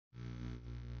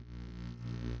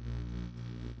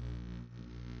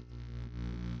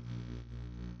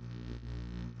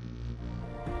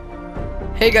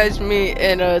Hey guys, me,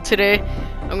 and today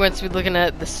I'm going to be looking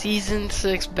at the Season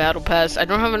 6 Battle Pass. I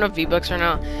don't have enough V-Bucks right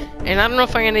now, and I don't know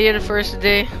if I'm gonna get it first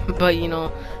today, but you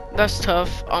know, that's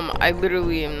tough. I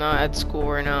literally am not at school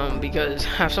right now because I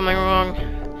have something wrong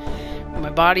with my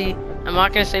body. I'm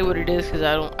not gonna say what it is because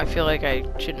I feel like I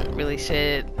shouldn't really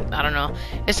say it. I don't know.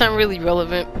 It's not really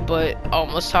relevant, but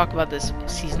let's talk about this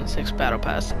Season 6 Battle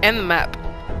Pass and the map.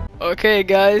 Okay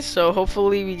guys, so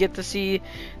hopefully we get to see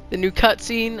the new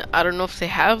cutscene. I don't know if they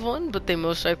have one, but they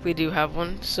most likely do have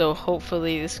one. So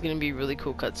hopefully this is going to be a really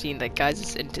cool cutscene that guides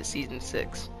us into Season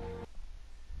 6.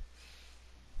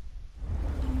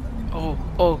 Oh.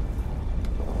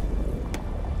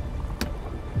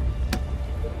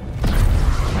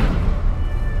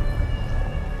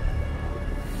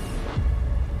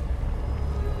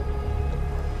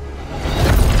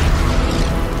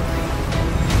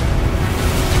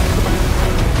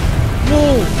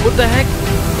 Whoa, what the heck?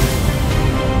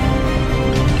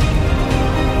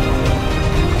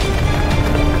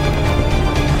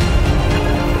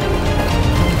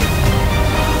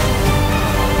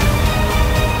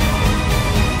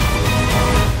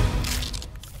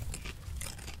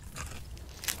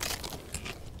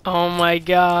 Oh my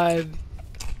god.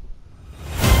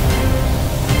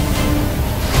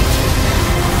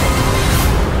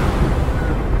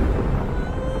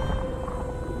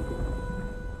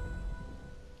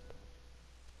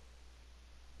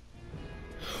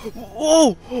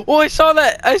 Whoa! Oh, I saw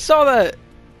that! I saw that!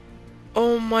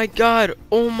 Oh my god!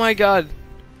 Oh my god!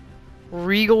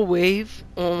 Regal Wave?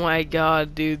 Oh my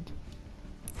god, dude.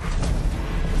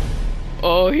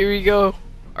 Oh, here we go.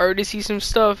 I already see some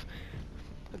stuff.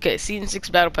 Okay, Season 6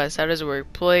 Battle Pass. How does it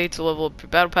work? Play to level up your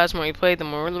Battle Pass. The more you play, the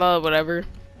more whatever.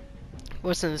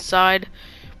 What's inside?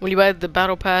 When you buy the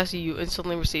Battle Pass, you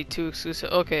instantly receive 2 exclusive.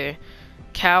 Okay.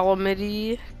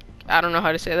 Calamity. I don't know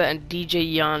how to say that. And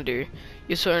DJ Yonder.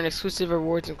 You also earn exclusive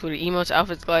rewards including emotes,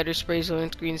 outfits, gliders, sprays,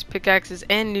 loading screens, pickaxes,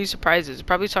 and new surprises.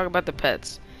 Probably talk about the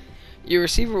pets. You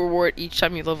receive a reward each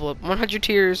time you level up. 100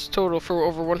 tiers total for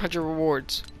over 100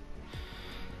 rewards.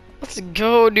 Let's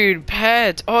go, dude.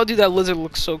 Pets. Oh, dude, that lizard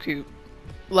looks so cute.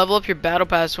 Level up your battle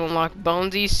pass to unlock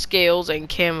Bonesy, Scales, and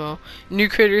Camo. New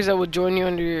critters that will join you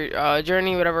on your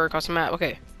journey, whatever, across the map.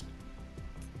 Okay.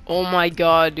 Oh my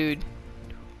god, dude.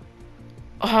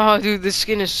 Oh, dude, this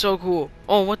skin is so cool.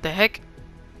 Oh, what the heck?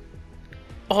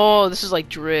 Oh, this is like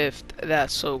Drift.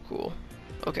 That's so cool.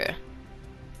 Okay.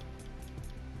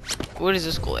 What is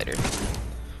this glider?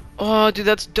 Oh, dude,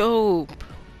 that's dope.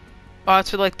 Oh, it's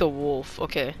for like the wolf.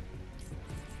 Okay.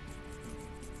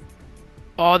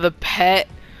 Oh, the pet.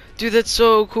 Dude, that's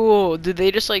so cool. Did they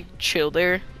just like chill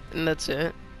there and that's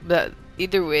it? That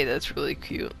either way, that's really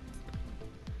cute.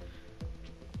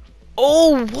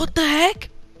 Oh, what the heck?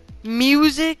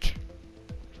 Music?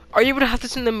 Are you able to have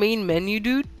this in the main menu,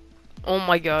 dude? Oh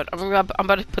my god. I'm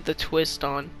about to put the twist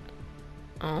on.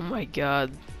 Oh my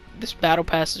god. This battle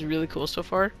pass is really cool so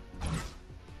far.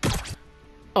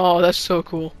 Oh, that's so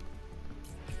cool.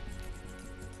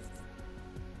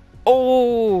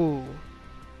 Oh.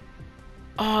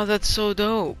 Oh, that's so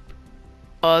dope.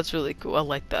 Oh, that's really cool. I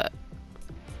like that.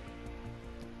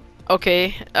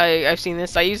 Okay, I've seen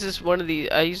this. I used this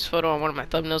I used this photo on one of my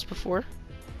thumbnails before.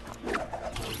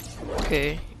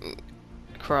 Okay.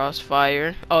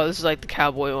 Crossfire. Oh, this is like the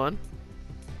cowboy one.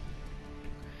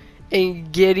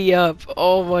 And giddy up.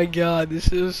 Oh my god,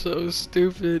 this is so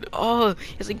stupid. Oh,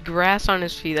 he has like grass on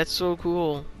his feet. That's so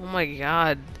cool. Oh my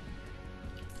god.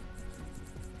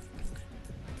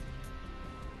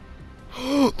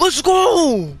 Let's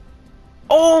go!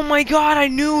 Oh my god, I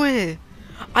knew it!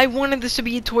 I wanted this to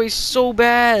be a toy so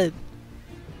bad.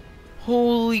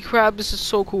 Holy crap, this is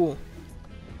so cool.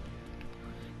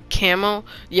 Camo?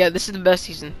 Yeah, this is the best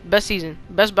season. Best season.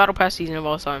 Best battle pass season of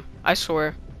all time. I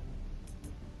swear.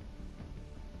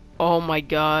 Oh my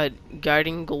god.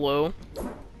 Guiding glow.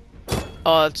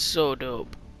 Oh, that's so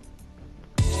dope.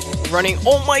 Running.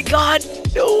 Oh my god!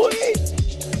 No way!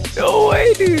 No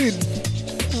way, dude!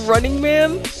 Running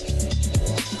Man?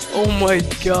 Oh my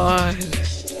god.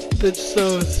 That's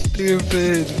so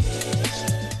stupid.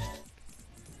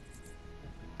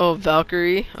 Oh,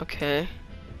 Valkyrie. Okay.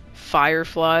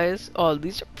 Fireflies. Oh,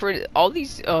 these are pretty. All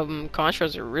these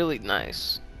contrasts are really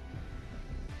nice.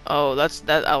 Oh, that.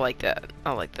 I like that.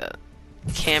 I like that.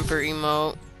 Camper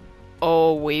emote.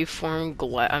 Oh, waveform.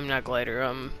 I'm not glider.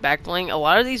 Backbling. A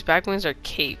lot of these backblings are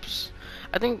capes.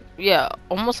 I think, yeah,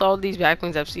 almost all of these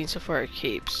backblings I've seen so far are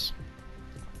capes.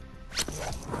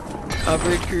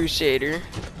 Covered Crusader.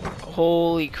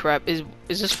 Holy crap! Is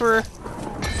this for?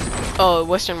 Oh,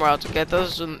 Western Wilds. Okay,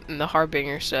 those in the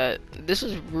Harbinger set. This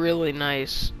is really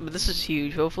nice, but this is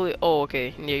huge. Hopefully, oh,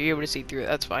 okay. Yeah, you're able to see through it.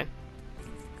 That's fine.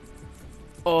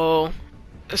 Oh,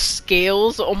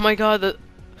 scales. Oh my God,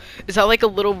 is that like a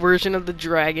little version of the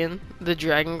dragon? The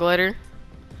dragon glider?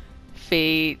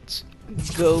 Fate,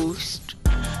 Ghost.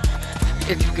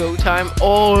 It's go time.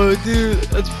 Oh, dude,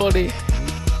 that's funny.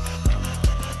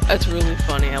 That's really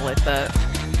funny. I like that.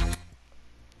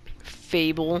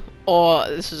 Fable. Oh,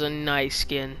 this is a nice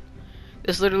skin.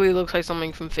 This literally looks like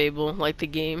something from Fable, like the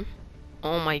game.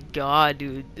 Oh my God,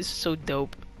 dude, this is so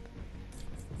dope.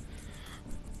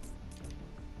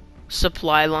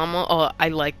 Supply llama. Oh, I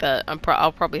like that.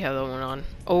 I'll probably have that one on.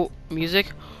 Oh,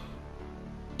 music.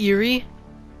 Eerie.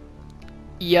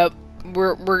 Yep.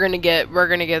 We're gonna get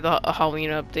the Halloween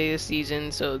update this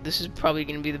season, so this is probably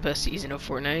gonna be the best season of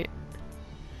Fortnite.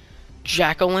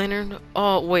 Jack-o'-lantern.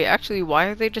 Oh wait, actually, why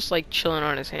are they just like chilling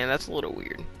on his hand? That's a little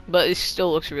weird, but it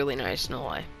still looks really nice. No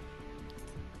lie.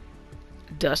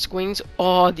 Dusk wings.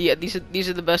 Oh yeah, these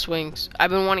are the best wings.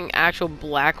 I've been wanting actual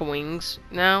black wings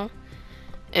now.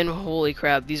 And holy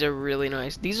crap, these are really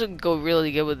nice. These would go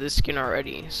really good with this skin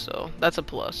already, so that's a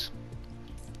plus.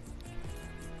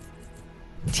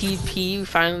 TP, we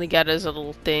finally got his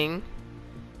little thing.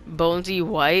 Bonesy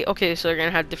white. Okay, so they're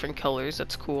gonna have different colors.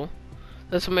 That's cool.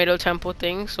 The tomato temple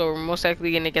thing, so we're most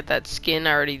likely gonna get that skin.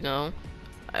 I already know.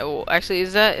 Actually,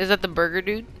 is that the burger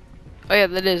dude? Oh yeah,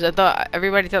 that is. I thought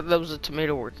everybody thought that was a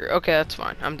tomato worker. Okay, that's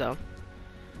fine. I'm done.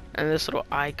 And this little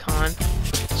icon.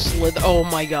 Oh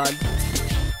my God.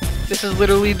 This is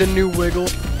literally the new Wiggle.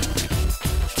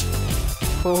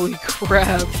 Holy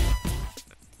crap.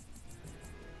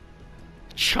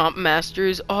 Chomp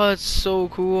Masters. Oh, it's so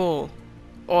cool.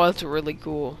 Oh, that's really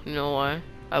cool. You know why?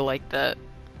 I like that.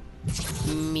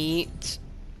 Meat.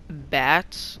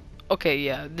 Bats. Okay,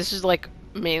 yeah. This is like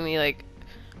mainly like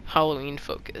Halloween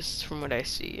focused from what I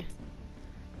see.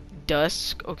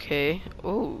 Dusk. Okay.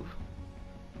 Ooh.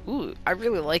 Ooh, I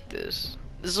really like this.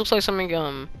 This looks like something,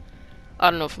 I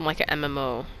don't know, from like an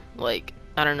MMO. Like,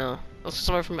 I don't know. Looks like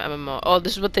somewhere from an MMO. Oh,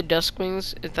 this is what the Dusk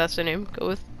Wings, if that's the name, go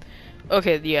with.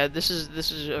 Okay, yeah, this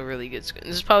is a really good skin.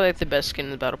 This is probably like the best skin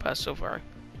in the Battle Pass so far.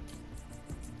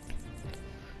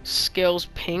 Scales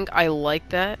pink, I like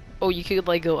that. Oh, you could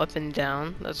like go up and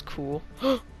down. That's cool.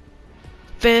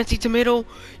 Fancy tomato.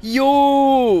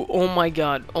 Yo! Oh my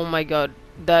God. Oh my God.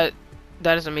 That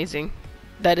is amazing.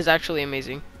 That is actually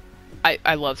amazing.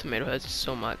 I love tomato heads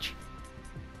so much.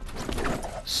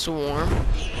 Swarm.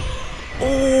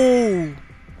 Oh!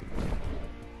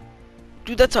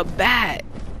 Dude, that's a bat.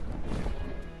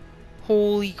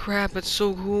 Holy crap, that's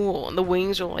so cool. And the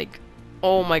wings are like,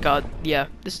 oh my God. Yeah,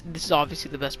 this is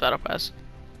obviously the best battle pass.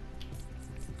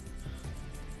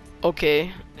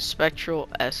 Okay, spectral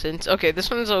essence. Okay,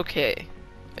 this one's okay.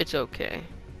 It's okay.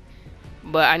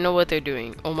 But I know what they're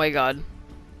doing. Oh my God.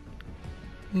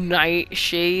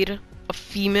 Nightshade, a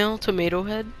female tomato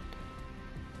head.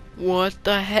 What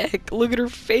the heck? Look at her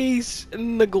face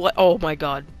and the oh my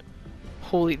God.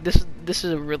 Holy, this is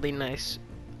a really nice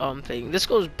thing. This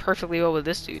goes perfectly well with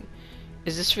this dude.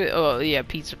 Is this fit? Oh yeah,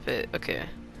 pizza fit. Okay.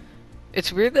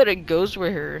 It's weird that it goes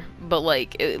with her, but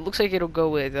like it looks like it'll go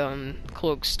with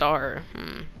Cloak Star.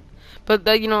 But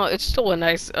that, you know, it's still a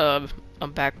nice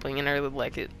back bling, and I really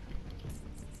like it.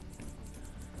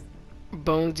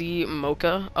 Bonesy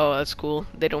Mocha. Oh, that's cool.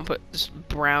 They don't put just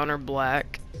brown or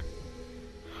black.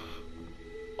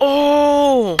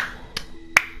 Oh,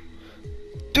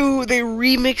 dude, they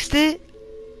remixed it.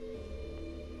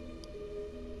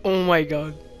 Oh my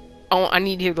God. Oh, I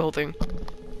need to hear the whole thing.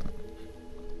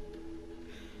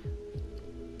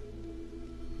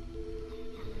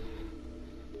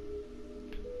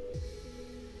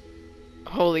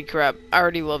 Holy crap, I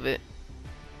already love it.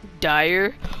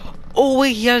 Dire. Oh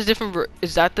wait, he has different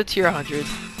is that the tier 100?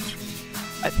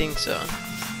 I think so.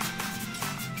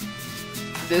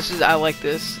 I like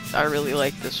this. I really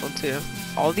like this one too.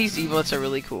 All these emotes are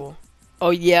really cool. Oh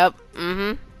yep,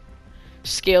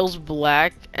 Scales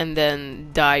black and then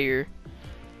Dire.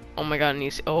 Oh my God,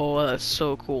 oh, that's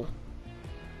so cool.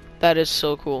 That is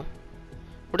so cool.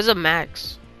 What is a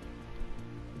max?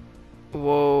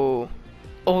 Whoa.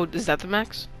 Oh, is that the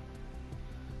max?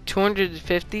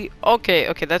 250?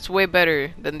 Okay, that's way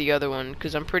better than the other one,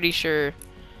 because I'm pretty sure,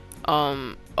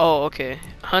 oh, okay.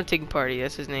 Hunting Party,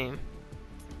 that's his name.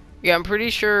 Yeah, I'm pretty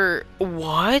sure,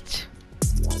 what?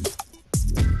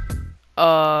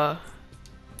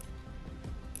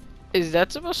 Is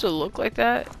that supposed to look like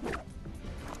that?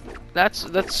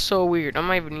 That's so weird. I'm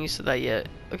not even used to that yet.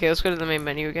 Okay, let's go to the main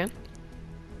menu again.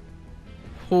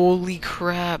 Holy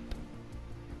crap.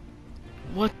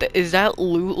 What the, is that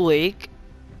Loot Lake?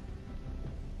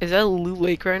 Is that Loot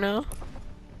Lake right now?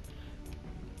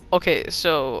 Okay,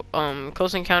 so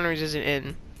Close Encounters isn't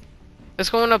in. Let's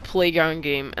go on a playground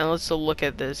game and let's look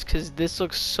at this because this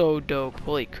looks so dope.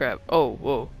 Holy crap! Oh,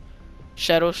 whoa!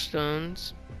 Shadow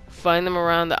stones. Find them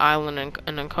around the island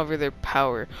and uncover their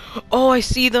power. Oh, I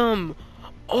see them.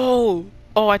 Oh,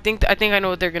 oh! I think I know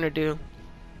what they're gonna do.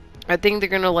 I think they're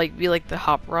gonna like be like the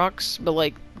hop rocks, but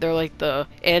like they're like the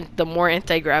more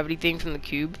anti-gravity thing from the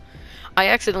cube. I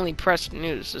accidentally pressed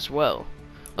news as well.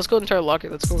 Let's go into our locker.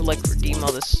 Let's go like redeem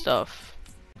all this stuff.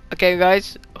 Okay,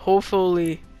 guys.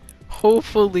 Hopefully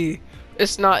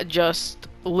it's not just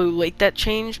Loot Lake that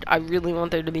changed. I really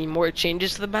want there to be more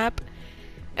changes to the map,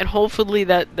 and hopefully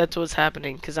that's what's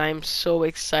happening because I am so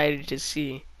excited to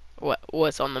see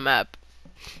what's on the map.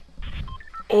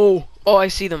 Oh, oh! I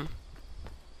see them.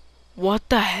 What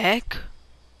the heck?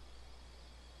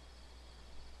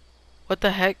 What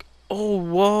the heck? Oh,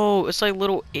 whoa! It's like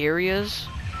little areas.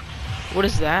 What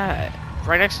is that?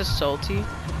 Right next to Salty?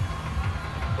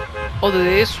 Oh,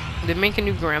 did they make a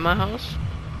new grandma house?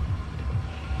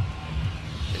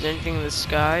 Is there anything in the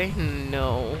sky?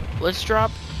 No. Let's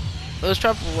drop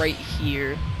right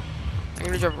here. I'm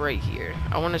gonna drop right here.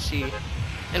 I wanna see.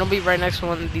 It'll be right next to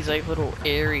one of these like little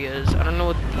areas. I don't know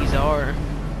what these are.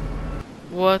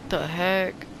 What the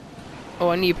heck? Oh,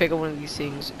 I need to pick up one of these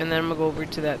things. And then I'm gonna go over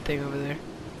to that thing over there.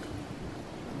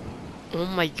 Oh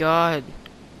my god.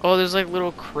 Oh, there's like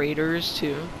little craters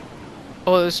too.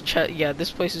 Oh, this yeah,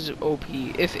 this place is OP.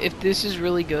 If this is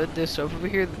really good, this stuff over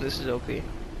here, then this is OP.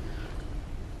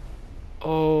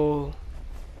 Oh.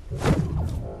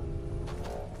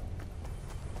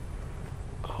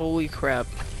 Holy crap.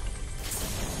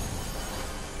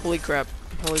 Holy crap.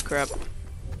 Holy crap.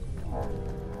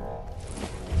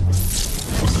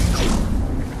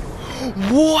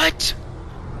 What?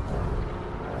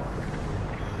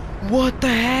 What the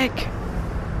heck?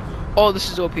 Oh,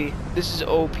 this is OP. This is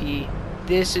OP.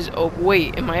 This is OP.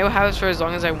 Wait, am I able to have this for as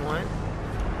long as I want?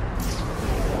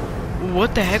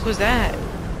 What the heck was that?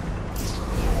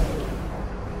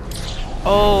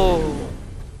 Oh,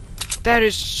 that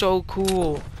is so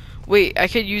cool. Wait, I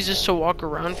could use this to walk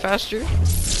around faster?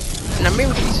 And I'm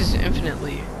able to use this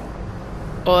infinitely.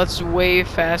 Oh, that's way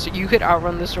faster. You could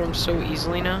outrun this storm so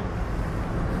easily now.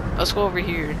 Let's go over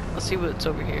here. Let's see what's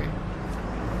over here.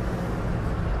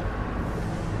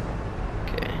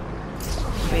 Okay.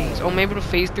 Phase. Oh, I'm able to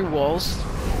phase through walls.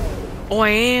 Oh, I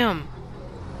am.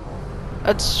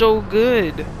 That's so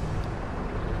good.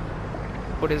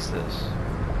 What is this?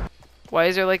 Why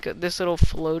is there like this little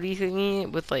floaty thingy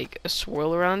with like a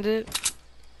swirl around it?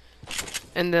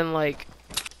 And then like,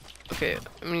 okay,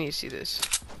 I'm gonna need to see this.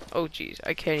 Oh jeez,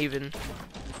 I can't even.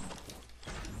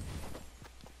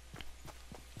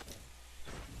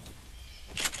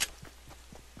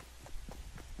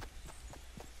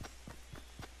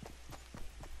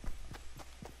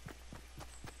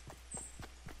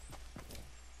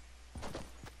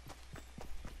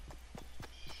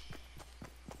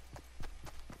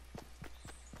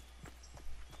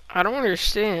 I don't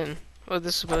understand what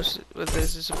this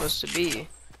is supposed to be.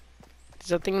 There's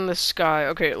nothing in the sky.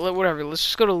 Okay, whatever. Let's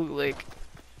just go to Loot Lake.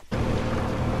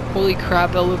 Holy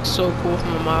crap, that looks so cool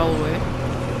from a mile away.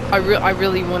 I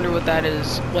really wonder what that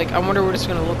is. Like, I wonder what it's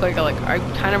gonna look like. I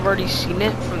kind of already seen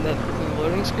it from the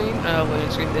loading screen. Loading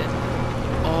screen did.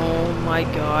 Oh my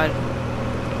god.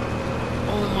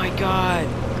 Oh my god.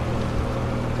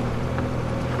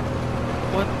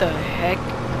 What the heck?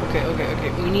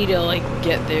 Okay. We need to like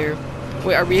get there.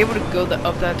 Wait, are we able to go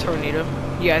up that tornado?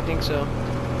 Yeah, I think so.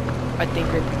 I think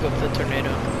we're able to go up the tornado.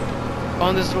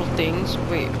 On these little things.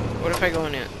 Wait, what if I go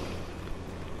in it?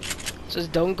 It says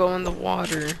don't go in the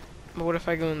water. But what if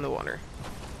I go in the water?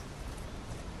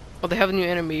 Oh, they have new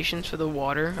animations for the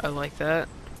water. I like that.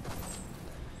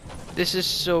 This is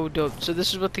so dope. So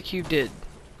this is what the cube did.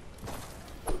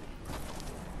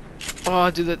 Oh,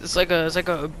 dude, it's like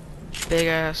a big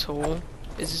ass hole.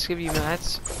 Is this gonna be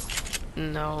mats?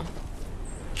 No.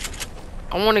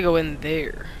 I want to go in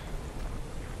there.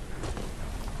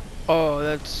 Oh,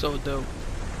 that's so dope.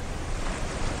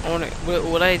 I want to.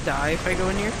 Would I die if I go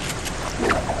in here?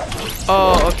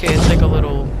 Oh, okay. It's like a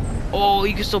little. Oh,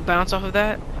 you can still bounce off of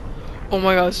that. Oh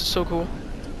my god, this is so cool.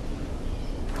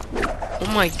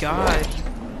 Oh my god.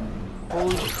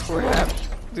 Holy crap,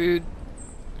 dude.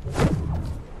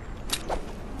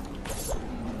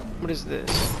 What is this?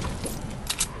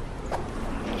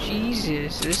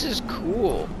 Jesus, this is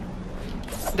cool.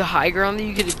 The high ground that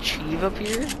you could achieve up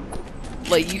here.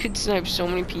 Like, you could snipe so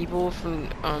many people from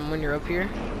when you're up here.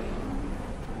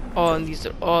 Oh, and these.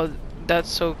 Oh, that's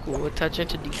so cool. Attention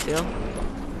to detail.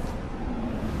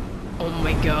 Oh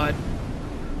my god.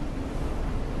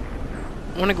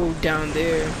 wanna go down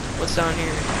there. What's down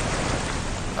here?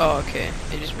 Oh, okay.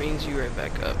 It just brings you right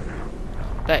back up.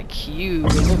 That cube,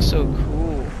 it looks so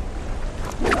cool.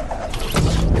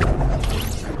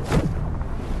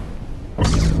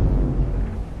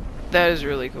 That is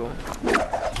really cool.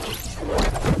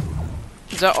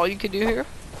 Is that all you could do here?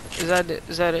 Is that it?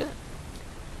 Is that it?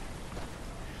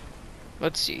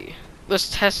 Let's see.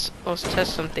 Let's test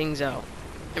some things out.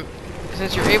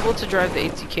 Since you're able to drive the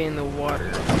ATK in the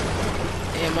water,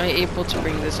 am I able to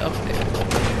bring this up there?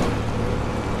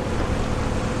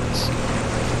 Let's see.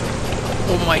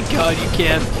 Oh my god, you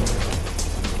can.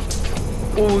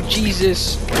 Oh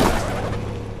Jesus.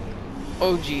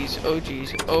 Oh jeez, oh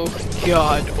jeez, oh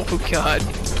god, oh god.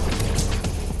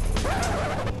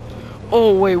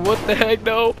 Oh wait, what the heck,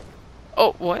 no?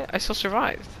 Oh, what? I still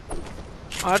survived.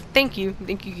 Thank you,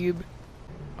 Cube.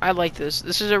 I like this.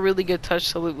 This is a really good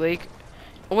touch to Loot Lake.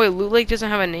 Oh wait, Loot Lake doesn't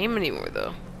have a name anymore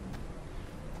though.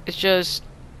 It's just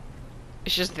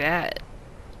that.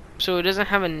 So it doesn't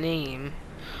have a name.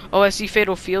 Oh, I see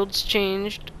Fatal Fields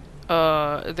changed.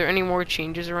 Are there any more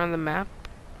changes around the map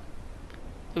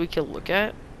that we can look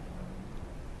at?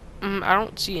 I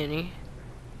don't see any.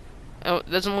 Oh, it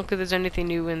doesn't look like there's anything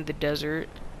new in the desert.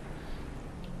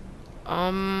 I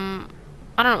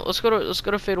don't know. Let's go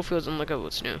to Fatal Fields and look at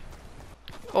what's new.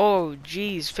 Oh,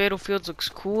 geez, Fatal Fields looks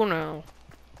cool now.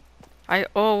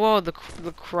 Oh wow, the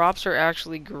crops are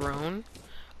actually grown.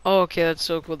 Oh, okay, that's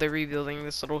so cool. They're rebuilding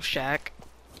this little shack.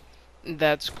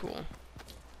 That's cool.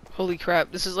 Holy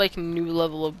crap, this is like a new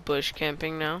level of bush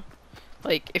camping now.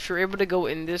 Like, if you're able to go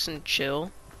in this and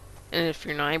chill, and if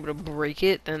you're not able to break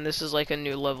it, then this is like a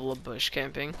new level of bush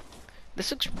camping.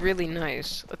 This looks really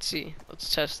nice. Let's see.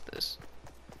 Let's test this.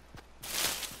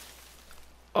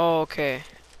 Oh, okay.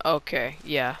 Okay,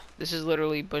 yeah. This is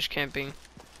literally bush camping.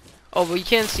 Oh, but you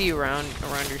can't see around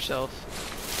yourself.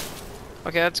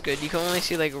 Okay, that's good. You can only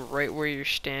see like right where you're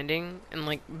standing and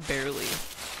like barely.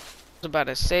 I was about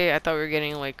to say I thought we were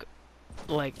getting like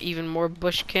even more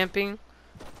bush camping,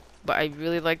 but I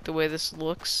really like the way this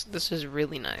looks. This is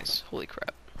really nice. Holy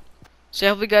crap. So I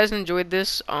hope you guys enjoyed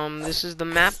this. This is the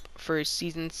map for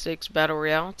Season 6 Battle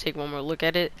Royale. Take one more look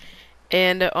at it.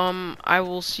 And I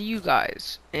will see you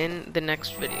guys in the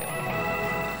next video.